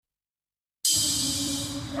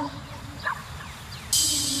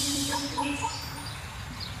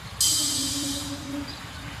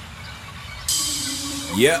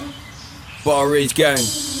Yep, Bar Rage Gang.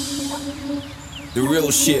 The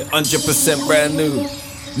real shit, 100% brand new.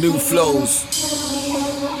 New flows.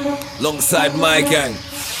 Alongside my gang.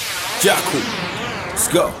 Jackal. Let's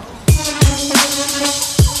go.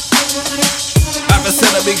 Have to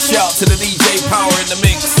send a big shout to the DJ Power in the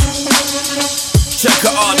mix. Check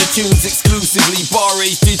out all the tunes exclusively. Bar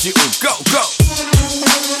Rage Digital. Go, go.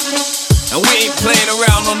 And we ain't playing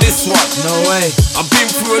around on this one. No way. I've been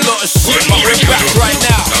through a lot of shit, but we're back right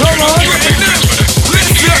now. Come on.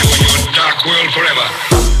 Listen. Dark world forever.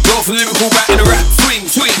 Go from lyrical back in the rap. Swing,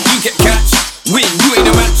 swing, you get catch. Win, you ain't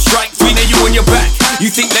a match. Strike three, now you on your back. You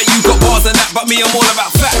think that you got bars and that, but me, I'm all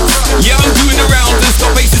about facts. Yeah, I'm doing the rounders,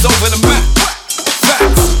 got bases over the map.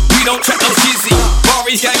 Facts, we don't chat no shizzy. Bar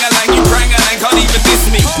Rage gang a lang, you prang a lang, can't even diss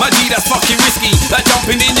me. My G, that's fucking risky. Like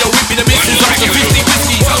jumping in your whip in the missus up to 50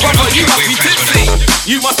 whiskeys. Brother, you must be tipsy.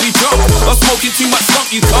 You must be drunk. I'm smoking too much skunk,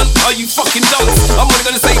 you cunt. Are you fucking dunce? I'm only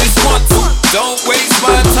gonna say this once. Don't waste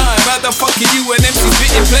my time. How the fuck are you and MC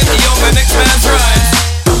spitting plenty of the next man's rhymes?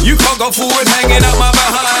 You can't go forward hanging out my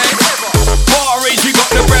behind. Bar Rage, you got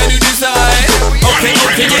the brand new design. Okay,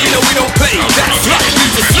 yeah, you know we don't play. That's right, you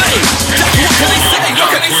just slay. What can they say? What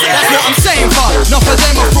can they say? That's what I'm saying, but not for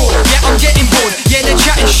them a fraud. Yeah, I'm getting bored. Yeah, they're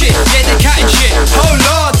chatting shit. Yeah, they're catting shit. Oh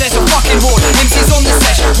lord, there's a fucking horde. MC's on the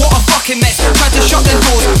sesh. What a fucking mess. Tried to shut their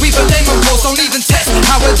doors. We put them on pause. Don't even test.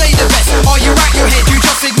 How are they the best? Are you out your head? You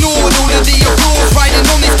just ignored all of the applause. Riding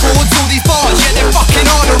on these chords, all these bars. Yeah, they're fucking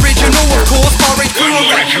hard. Original, of course. Bar Rage crew a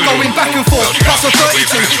rap. Going back and forth. Plus a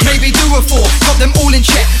 32. Maybe do a 4. Got them all in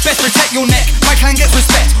check. Best protect your neck. My clan gets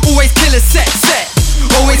respect. Always kill a set.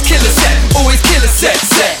 Always kill a set. Always kill a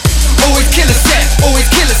set. Always kill a set. Always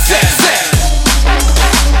kill a set.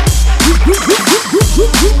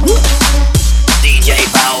 DJ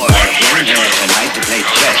Power. We're here tonight to play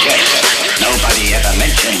chess. Nobody ever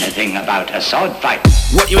mentioned a thing about a sword fight.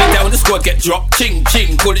 What, you ain't down with the squad, get dropped. Ching,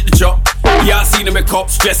 ching, call it the chop. Yeah, I seen them with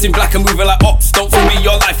cops, dressed in black and moving like ops. Don't fool me,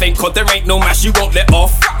 your life ain't caught, there ain't no mash, you won't let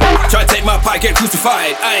off. Try to take my pie, get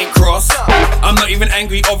crucified, I ain't cross. I'm not even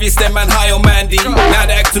angry, obvious them man high on Mandy. Now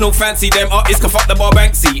they acting all fancy, them artists can fuck the bar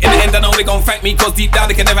Banksy. In the end I know they gon' thank me, cause deep down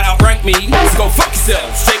they can never outrank me. So go fuck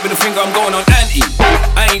yourself, straight with the finger, I'm going on anti.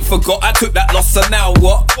 I ain't forgot, I took that loss, so now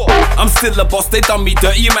what? I'm still a boss, they done me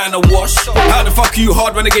dirty, you man a wash. How the fuck are you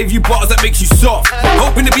hard when I gave you bars that makes you soft?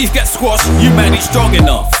 Hoping the beef gets squashed, you man ain't strong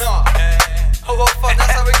enough. Oh, what fun,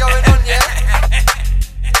 that's how we're going on, yeah?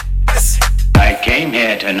 I came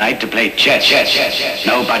here tonight to play chess.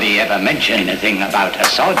 Nobody ever mentioned a thing about a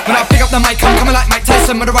sword When I fight. pick up the mic, I'm coming like Mike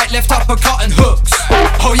Tyson with a right, left uppercut and hooks.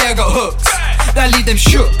 Oh yeah, I got hooks that leave them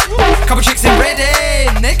shook. Couple chicks in red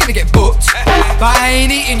and they're gonna get booked. But I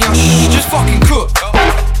ain't eating your just fucking cook.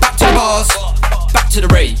 Back to the bars, back to the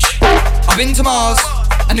rage. I've been to Mars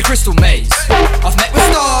and the Crystal Maze. I've met with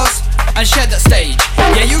stars and shared that stage.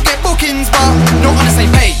 Yeah, you get bookings, but not on the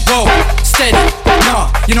same page. Whoa, steady,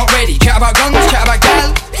 nah, you're not ready. Chat about guns, chat about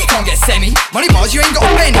gal, you can't get semi. Money bars, you ain't got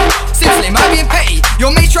a penny. Seriously, am I being petty?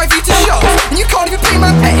 Your mates drive you to shows, and you can't even pay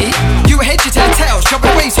my petty. You ahead, you tell tales,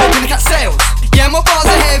 chopping waves, hoping to catch sales. Yeah, my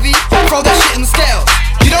bars are heavy, throw that shit in the scales.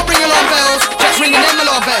 You don't ring alarm bells, just ringing them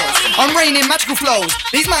alarm bells. I'm raining magical flows,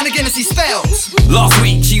 these man are gonna see spells. Last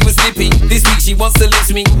week she was nippy, this week she wants to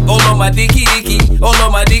lips me. All on my dicky dicky, all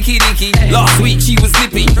on my dicky dicky. Last week she was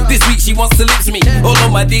nippy, this week she wants to lips me. All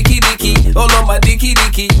on my dicky dicky, all on my dicky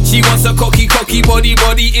dicky. She wants a cocky body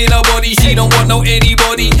in her body. She don't want no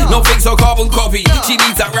anybody, no fakes or carbon copy. She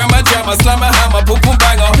needs that rammer jammer, slammer hammer, boom boom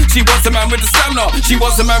banger. She wants a man with the stamina, she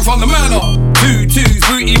wants a man from the manor. 2-2's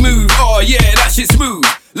booty move, oh yeah, that shit smooth.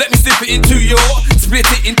 Let me slip it into your, split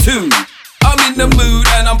it in two. I'm in the mood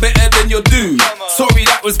and I'm better than your dude. Sorry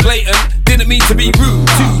that was blatant, didn't mean to be rude.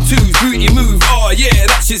 2-2's booty move, oh yeah,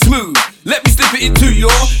 that shit smooth. Let me slip it into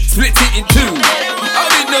your, split it in two.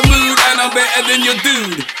 I'm in the mood and I'm better than your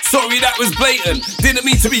dude. Sorry that was blatant, didn't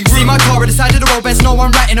mean to be rude. See my car, I decided to roll best, no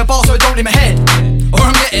one ratting a bar so it don't in my head. Or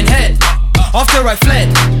I'm getting head. After I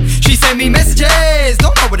fled, she sent me messages,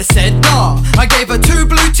 don't know what it said, nah. I gave her 2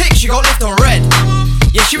 blue ticks, she got left on red.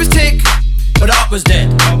 Yeah, she was tick, but the up was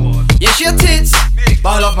dead. Yeah, she had tits, but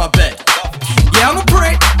I love my bed. Yeah, I'm a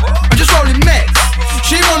prick, I'm just rolling meds.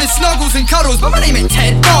 She wanted snuggles and cuddles, but my name ain't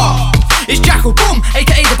Ted, nah. It's Jackal, boom,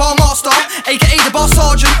 aka the bar master, aka the bar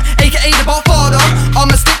sergeant, aka the bar father.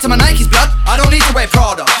 I'ma stick to my Nike's blood, I don't need to wear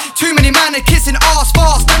Prada. Too many man are kissing ass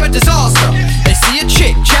fast, I'm a disaster. They see a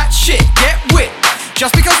chick, chat shit, get whipped.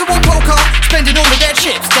 Just because I want poker, spending all of their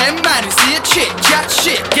chips. Them man who see a chick, chat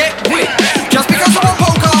shit, get whipped. Just because I want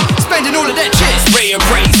poker, spending all of their chips. Spray and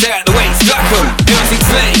pray, stay out the way, slack 'em, everything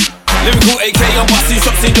slay. Lyrical AK, I'm busting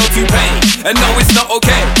shots in your toupee. And no, it's not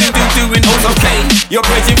okay, doing O's okay. Your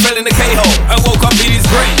bridging fell in the K-hole and woke up in his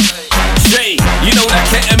brain. Shame, you know that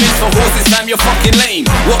ketamine for horses, damn you're fucking lame.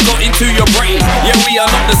 What got into your brain? Yeah, we are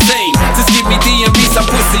not the same. Just give me D&B, some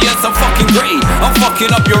pussy and some fucking grade. I'm fucking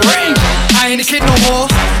up your rain. I ain't a kid no more,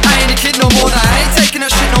 I ain't a kid no more. Nah, I ain't taking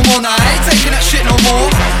that shit no more, nah, I ain't taking that shit no more.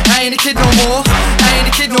 I ain't a kid no more, I ain't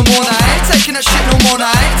a kid no more. Nah, I ain't taking that shit no more, nah,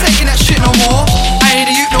 I ain't taking that shit no more. I ain't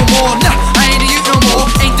a youth no more, nah, I ain't a youth no more.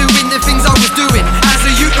 Ain't doing the things I was doing as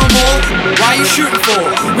a youth no more. Why are you shooting for?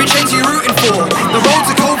 Which ends are you rooting for? The roads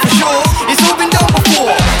are cold for sure, it's all been done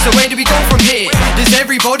before. So where do we go from here? Does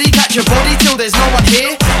everybody catch a body till there's no one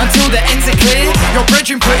here? Until the ends are clear, your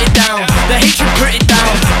brethren put it down, the hatred put it down,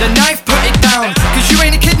 the knife put it down. Cause you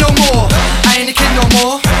ain't a kid no more, I ain't a kid no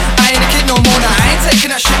more, I ain't a kid no more. Nah, I ain't taking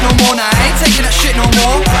that shit no more, nah, I ain't taking that shit no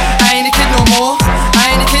more. I ain't a kid no more,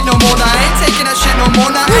 I ain't a kid no more. Nah, I ain't taking that shit no more,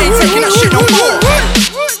 nah, I ain't taking that shit no more.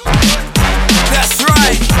 That's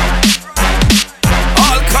right.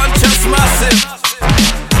 All conscious massive.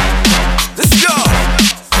 Let's go.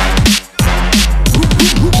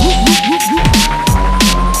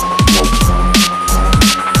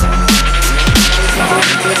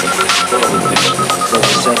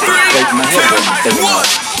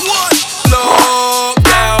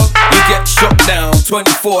 Lockdown, you get shot down.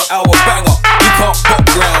 24-hour banger, you can't pop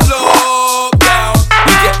ground. Lockdown,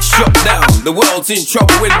 you get shot down. The world's in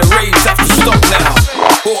trouble when the raves have to stop now.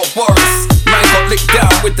 Poor Boris, man got licked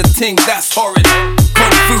down with the ting that's horrid.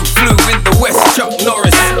 Kung Fu flew in the West, Chuck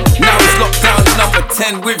Norris. Now it's lockdown number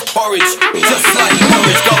 10 with porridge. Just like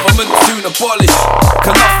Norwich, government soon abolish.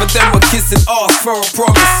 Cause enough of them were kissing ass for a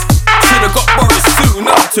promise. Should've got Boris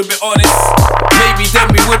sooner, to be honest. Maybe then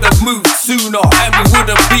we would've moved sooner and we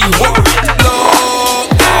wouldn't be worried.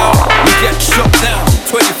 Lockdown, we get shot down.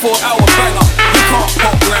 24-hour banger, you can't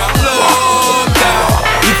pop round. Lockdown,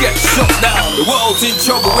 you get shot down. The world's in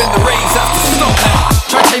trouble when the rains have to stop now.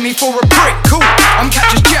 Try to take me for a prick, cool, I'm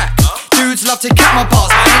Catcher's Jack. Dudes love to cap my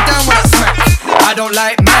bars, man, I'm down when I smack. I don't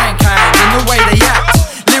like mankind in the way they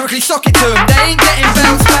act. Lyrically sock it to them, they ain't getting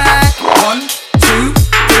bounced back. 1, 2,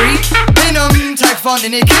 3, pin 'em, tag fun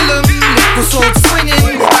in it, kill 'em. Lickle sword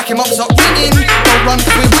swinging, back him up, stop ringing. Don't run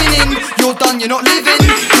cause we're winning, you're done, you're not living.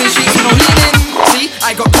 Clean sheets, you're not leaning. See,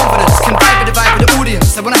 I got confidence, can vibe with the vibe of the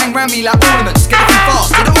audience. They wanna hang round me like ornaments, get it too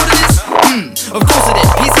fast, did I order this? Of course I did,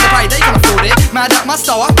 piece of the pie, they can afford it. Mad at my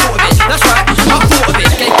style, I thought of it, that's right, I thought of it.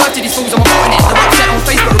 Gave birth to these fools, I'm reporting it. They're upset on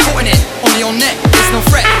Facebook, reporting it. Only on net, it's no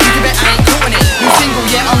threat, you can bet I ain't caught in it. New single,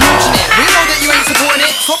 yeah, I'm launching it. We know that you ain't supporting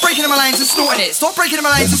it. Stop breaking my lines and snorting it. Stop breaking my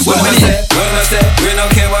lines and snorting it. What am I say? We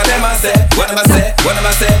don't care what them I say. What am I say? What am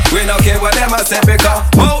I say? We don't care what them I say. Because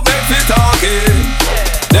won't make me talking.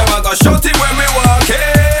 Them I got shorty when we walking.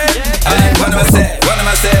 And what am I say? What am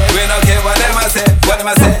I say? We don't care what them I say. What am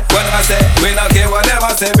I say? What am I say? We don't care what them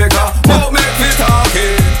I say. Because won't make me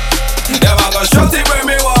talking. Them I got shorty when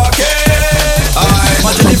we walking.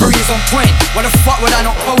 My delivery is on point. Why the fuck would I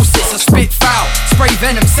not post this? I spit foul, spray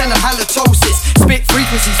venom, selling halitosis. Spit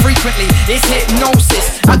frequencies frequently, it's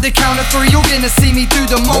hypnosis. At the count of 3, you're gonna see me do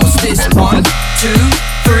the mostest. 1, 2,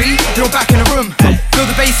 3, you're back in the room. Feel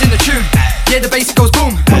the bass in the tune. Yeah, the bass goes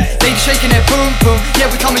boom. Ladies shaking their boom boom. Yeah,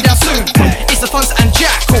 we're coming down soon. It's the Funds and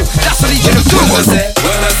Jackal. That's the Legion of Doom. What am I say?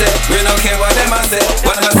 What am I say? We don't care what them I say.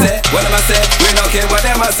 What am I say? What am I say? We don't care what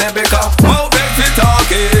them I say. Because won't make me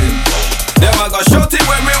talking. Them I got shorty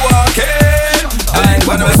when we walking. And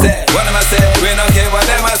what am I say? What am I say? We don't care what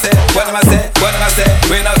them I say. What am I say? What am I say?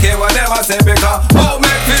 We don't care what them I say. Because won't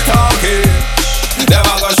make me talking. Them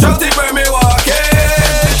I got shorty when we walking.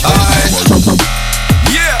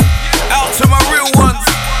 Yeah, out to my real ones.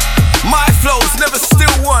 My flows never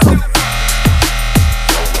still one.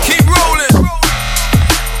 Keep rolling.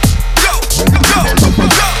 Go, go, go.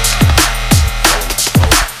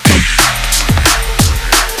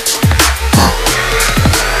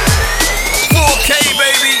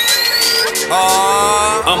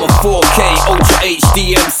 I'm a 4K Ultra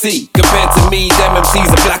HD MC. Compared to me, them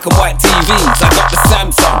MCs are black and white TVs. I got the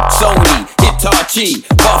Samsung, Sony, Hitachi.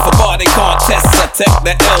 Bar for bar, they can't test, I tech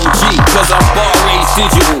the LG. Cause I'm bar raised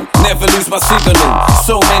digital, never lose my signal.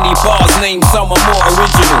 So many bars, name some are more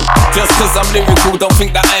original. Just cause I'm lyrical, don't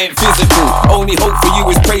think that I ain't physical. Only hope for you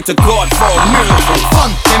is pray to God for a miracle.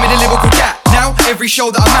 Fun, give me the lyrical gap. Now, every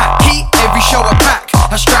show that I'm at, heat, every show I pack.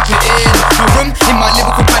 I strap it in, no room in my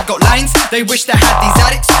lyrical pad. Got lines, they wish they had these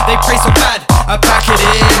addicts. They pray so bad, I pack it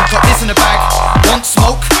in. Got this in the bag, want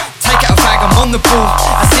smoke? Take out a bag, I'm on the ball.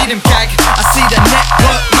 I see them gag, I see the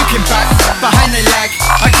network looking back. Behind they lag,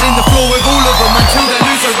 I clean the floor with all of them until they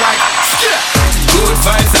lose a rag. Good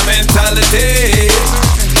vibes and mentality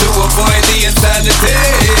to avoid the insanity.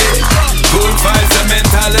 Good vibes and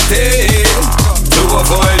mentality to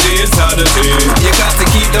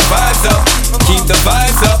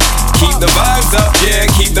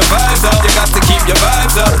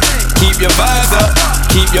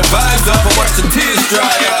keep your vibes up and watch the tears dry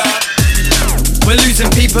up. We're losing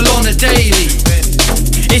people on a daily.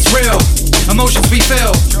 It's real, emotions we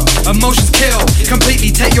feel, emotions kill, completely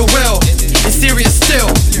take your will. It's serious still,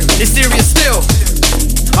 it's serious still.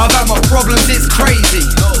 I've had my problems, it's crazy.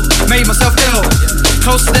 Made myself ill,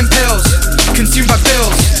 close to them pills, consumed by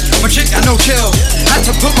bills. My chick had no chill, had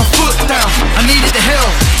to put my foot down, I needed the hill.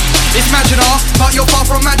 It's Maginard, but you're far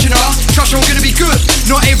from Maginard. Trust you're gonna be good,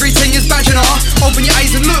 not everything is Maginard. Open your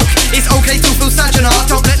eyes and look, it's okay to feel Saginar.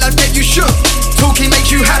 Don't let life get you shook, talking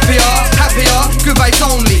makes you happier, happier. Good vibes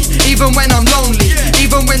only, even when I'm lonely.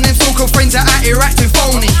 Even when them so-called friends are out here acting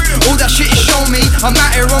phony. All that shit is show me, I'm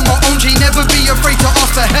out here on my own G. Never be afraid to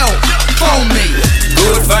ask for help, phone me.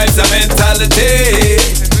 Good vibes are mentality,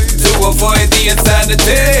 to avoid the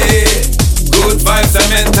insanity. Good vibes are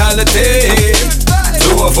mentality, to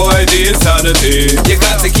avoid the insanity. You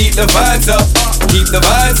got to keep the vibes up, keep the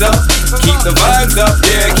vibes up, keep the vibes up,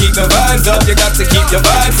 yeah, keep the vibes up. You got to keep your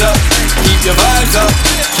vibes up, keep your vibes up,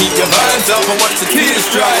 keep your vibes up and watch the tears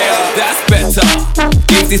dry up. That's better.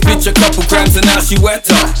 Gave this bitch a couple grams and now she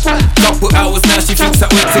wetter. Couple hours now she thinks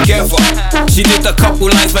that we're together. She did a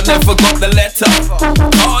couple lines but never got the letter.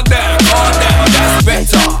 Calm down, that's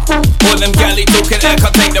better. All them galley talking air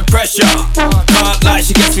can't take the pressure. Can't lie,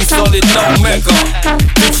 she gets me solid, no mega.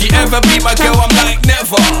 Did she ever be my girl? I'm like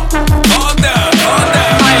never. Calm down.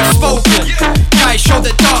 I have spoken. Guys show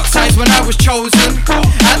the dark sides when I was chosen.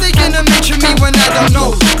 How they gonna mention me when I don't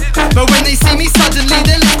know them? But when they see me suddenly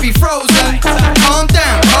their lips be frozen. Calm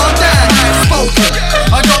down, I have spoken.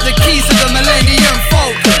 I got the keys to the Millennium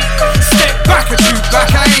Falcon. Step back or shoot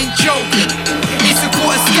back, I ain't joking. It's a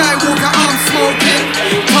quarter Skywalker, I'm smoking.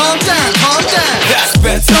 Calm down. That's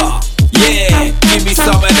better. Yeah, give me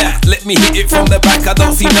some of that. Let me hit it from the back, I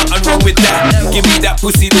don't see nothing wrong with that. Give me that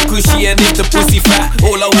pussy, the cushy, and if the pussy fat,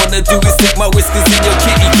 all I wanna do is stick my whiskers in your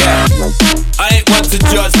kitty cat. I ain't one to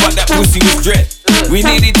judge, but that pussy was dread. We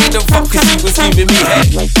nearly didn't fuck cause she was giving me head.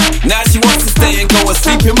 Now she wants to stay and go and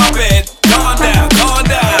sleep in my bed. Calm down.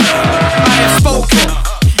 I have spoken.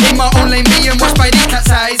 In my own lane, being watched by these cat's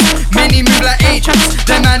eyes. Many move like agents,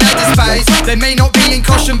 them man I despise. They may not be in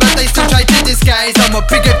costume, but they still try to disguise. I'm a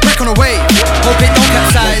bigger brick on the way, hope it don't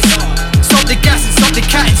capsize. Stop the gassing, stop the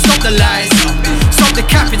catting, stop the lies. Stop the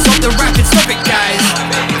capping, stop the rapping, stop it guys.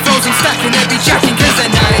 Frozen stacking, they be jacking cause they're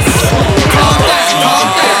nice. Calm down.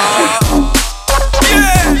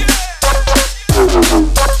 Yeah.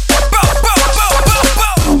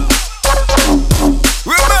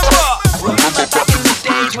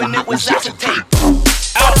 When it was out of tape.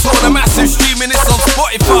 Out on the massive streaming, it's on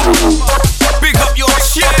Spotify. Big up your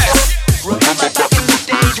chest. Remember back in the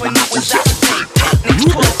days when it was out of tape. Technics,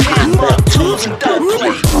 12 camera, tools and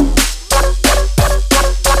dubplay.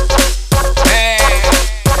 Hey,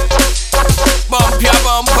 bump your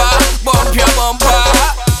bumper.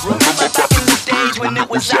 Remember back in the days when it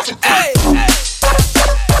was out of tape. Hey.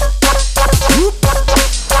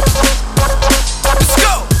 Let's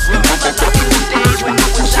go. Remember back in the days when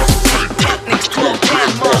it was out of tape. Technics, 12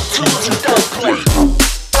 camera, tools and dubplay.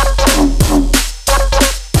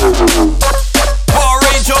 Bar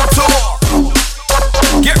Rage on tour.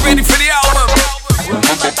 Get ready for the album.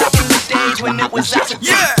 Remember back in the days when it was out of tape.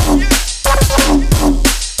 Yeah.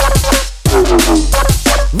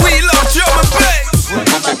 We love drum and bass.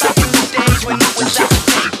 Remember back in the days when it was out of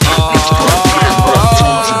tape. Technics, 12 camera,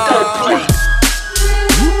 tools and dubplay.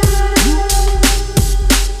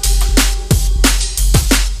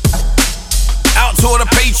 Out to all the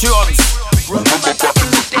Patreons. Remember back in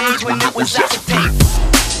the days when it was out of tape.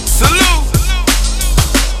 Salute.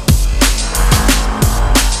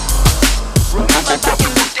 Remember back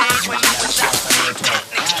in the days when it was out of tape.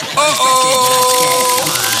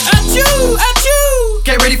 Achoo.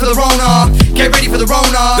 Get ready for the Rona, get ready for the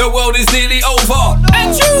Rona. The world is nearly over.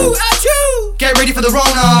 Achoo. Get ready for the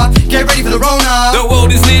Rona, get ready for the Rona. The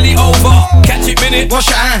world is nearly over. Catch it, minute. Wash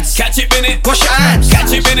your hands, Catch it, minute. wash your hands,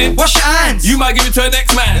 Catch it, minute. wash your hands. You might give it to the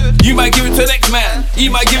next man. You might give it to the next man. He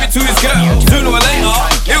might give it to his girl. Sooner or later,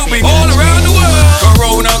 it'll be all around the world.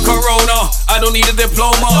 Corona. I don't need a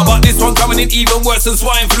diploma, but this one coming in even worse than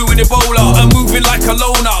swine flu in Ebola. I'm moving like a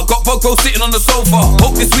loner. Got Pogo sitting on the sofa.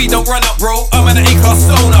 Hope this weed don't run up, bro. I'm an A-class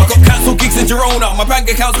stoner. Got cancelled gigs in Girona. My bank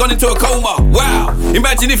account's gone into a coma. Wow.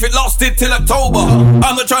 Imagine if it lasted till October.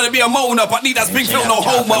 I'm not trying to be a moaner, but need that Springfield, no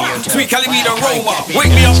homer. Sweet Cali weed aroma.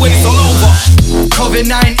 Wake me up when it's all over.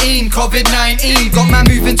 COVID-19, got man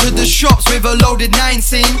moving to the shops with a loaded 9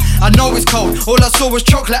 scene. I know it's cold, all I saw was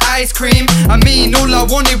chocolate ice cream. I mean, all I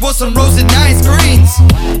wanted was some roses and ice greens.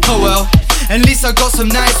 Oh well, At least I got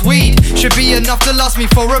some nice weed. Should be enough to last me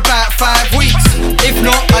for about 5 weeks. If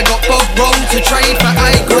not, I got bog roll to trade for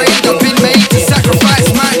high grade. I've been made to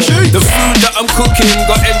sacrifice my truth. The food that I'm cooking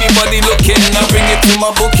got everybody looking. I bring it to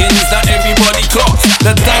my bookings that everybody clocks.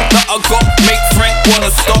 The dank that I got make Frank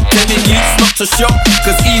wanna stop. Telling you not to shop,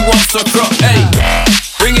 cause he wants a crop. Hey,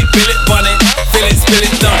 bring it, fill it, bun it, fill it, spill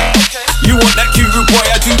it, done it. You want that cute rude boy,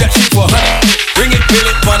 I do that shit for honey. Bring it, fill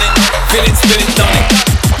it, bun it, fill it, spill it, done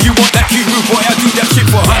it. You want that cute rude boy, I do that shit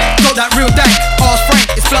for honey. Got that real dank, ask Frank,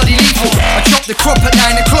 it's bloody lethal. I chop the crop at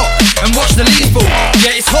 9 o'clock and watch the leaves fall.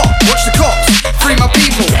 Yeah, it's hot, watch the cops, free my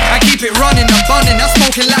people. I keep it running, I'm bunning, I'm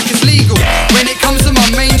smoking like it's legal. When it comes to my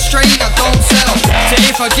main strain, I don't sell. So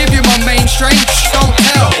if I give you my main strain, don't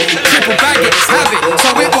tell. Triple bag it, it's habit, so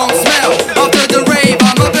it won't smell. After the rave,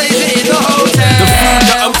 I'ma blaze it in the hotel. The food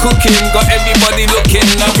that I'm cooking got everybody looking.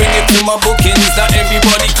 I bring it to my bookings that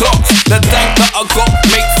everybody clocks. The dank that I got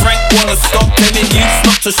make Frank wanna stop. Telling you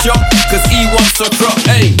not to shop, cause he wants a crop.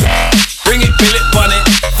 Hey, bring it, fill it, bun it,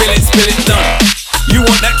 fill it, spill it, done it. You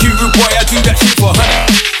want that cute rude boy, I do that shit for honey.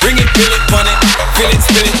 Bring it, fill it, bun it, fill it,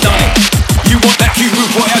 spill it, done it. You want that cute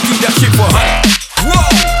rude boy, I do that shit for honey. Whoa!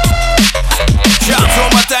 Shout out to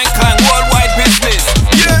all my dank clan, worldwide business.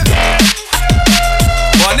 Yeah!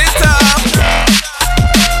 One it up!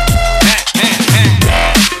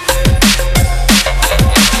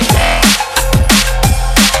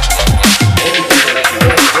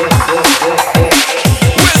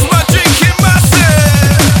 Where's my drinking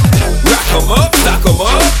massive? Rack 'em up, stack 'em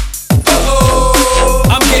up. Uh-oh,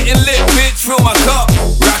 I'm getting lit, bitch, fill my cup.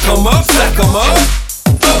 Rack 'em up, stack 'em up.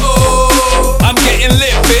 Uh-oh, I'm getting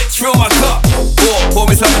lit, bitch, fill my cup. Pour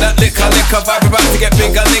me some of that liquor vibe about to get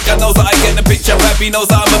bigger. Nigga knows that I get the picture. Babby knows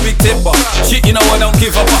that I'm a big tipper. Shit, you know I don't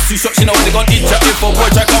give a fuck. 2 shots, you know they gon' eat ya. If a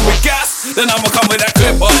watch I come with gas, then I'ma come with that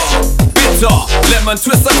clipper. Bitter, lemon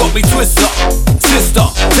twister, got me twister. Sister,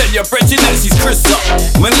 tell your brethren that she's Krista.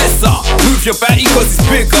 Melissa, move your batty cause it's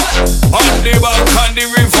bigger. On the bank, on the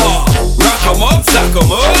river. Rack 'em up, stack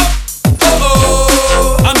 'em up.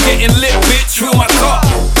 Uh-oh, I'm getting lit, bitch, fill my cup.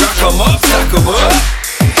 Rack 'em up, stack 'em up.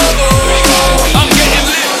 Uh-oh, I'm getting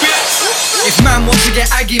lit, bitch. If man wants to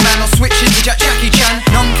get aggy, man, I'll switch into Jackie Chan.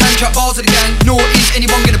 None can trap bars of the gang, nor is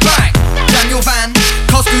anyone gonna bang. Daniel Van,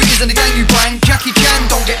 Cosco isn't the gang you bang. Jackie Chan,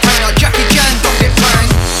 don't get banged. Now Jackie Chan, don't get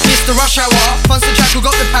banged. It's the rush hour, Funster Jackal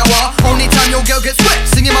got the power. Only time your girl gets wet,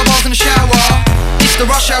 singing my bars in the shower. It's the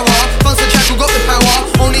rush hour, Funster Jackal got the power.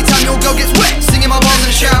 Only time your girl gets wet, singing my bars in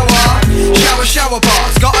the shower. Shower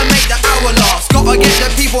bars, gotta make the hour last. Gotta get the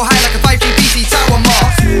people high like a 5G BT tower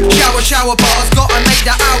mast. Shower bars, gotta make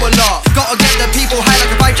the hour last. Gotta get the people high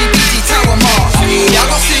like a 5G BT tower mast. Yeah, I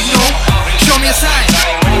got signal, show me a sign.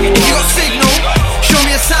 If you got signal, show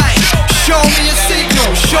me a sign. Show me a signal,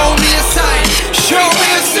 show me a sign. Show me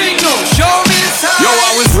a signal, show me a sign. Yo,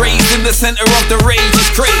 I was raised in the center of the rage is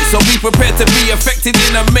crazy, so be prepared to be affected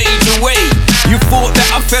in a major way. You thought that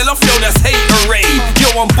I fell off, yo, that's haterade. Yo,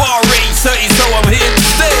 I'm bar rage 30, so I'm here to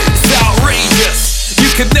stay. It's outrageous, you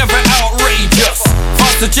could never outrage us.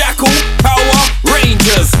 Faster Jackal, Power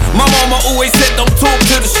Rangers. My mama always said don't talk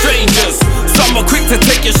to the strangers. Some are quick to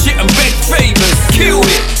take your shit and beg favors. Killed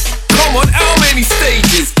it, come on, how many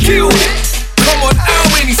stages? Killed it, come on, how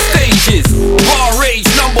many stages? Bar rage,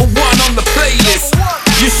 #1 on the playlist.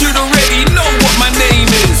 You should already know what my name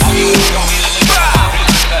is.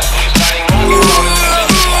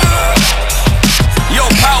 Yo,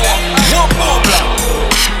 Power, one more block.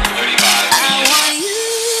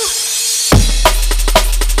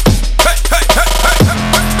 Hey, hey, hey, hey.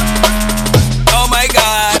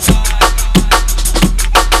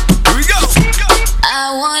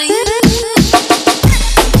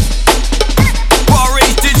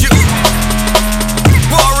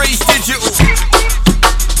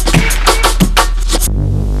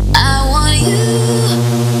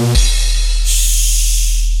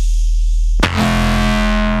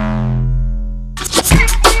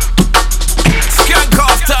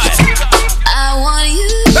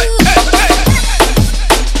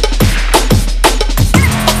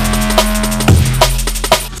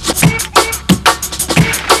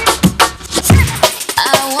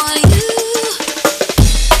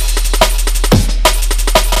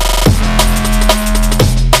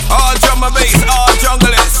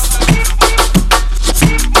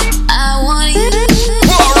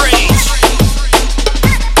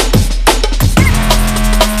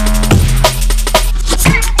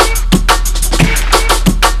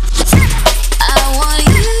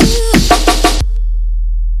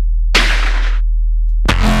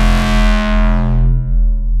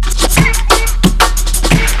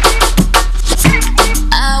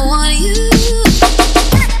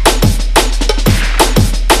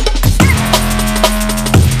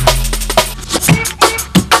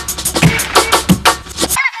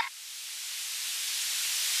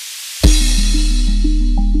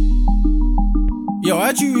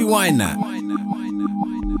 How do you rewind that?